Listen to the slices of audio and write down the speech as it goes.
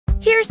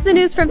Here's the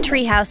news from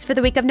Treehouse for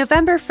the week of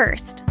November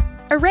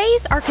 1st.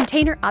 Arrays are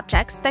container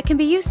objects that can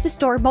be used to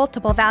store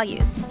multiple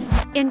values.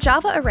 In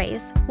Java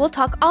arrays, we'll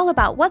talk all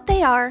about what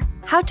they are,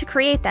 how to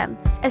create them,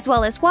 as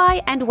well as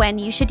why and when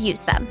you should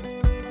use them.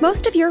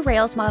 Most of your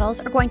Rails models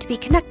are going to be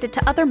connected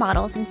to other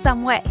models in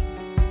some way.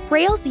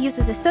 Rails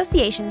uses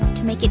associations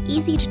to make it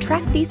easy to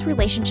track these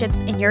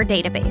relationships in your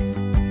database.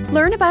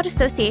 Learn about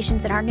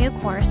associations in our new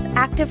course,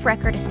 Active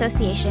Record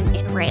Association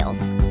in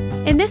Rails.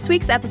 In this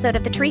week's episode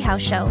of the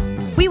Treehouse Show,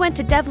 we went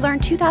to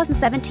DevLearn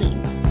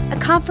 2017, a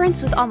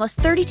conference with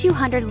almost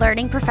 3,200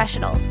 learning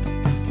professionals.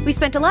 We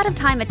spent a lot of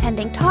time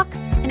attending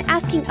talks and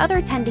asking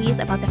other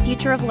attendees about the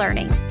future of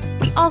learning.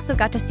 We also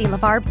got to see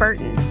Levar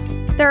Burton.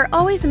 There are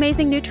always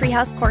amazing new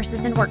Treehouse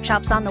courses and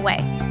workshops on the way,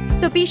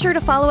 so be sure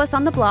to follow us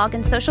on the blog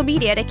and social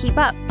media to keep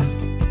up.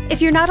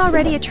 If you're not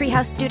already a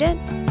Treehouse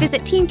student,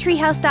 visit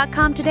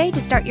teamtreehouse.com today to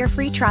start your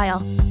free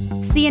trial.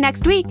 See you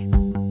next week!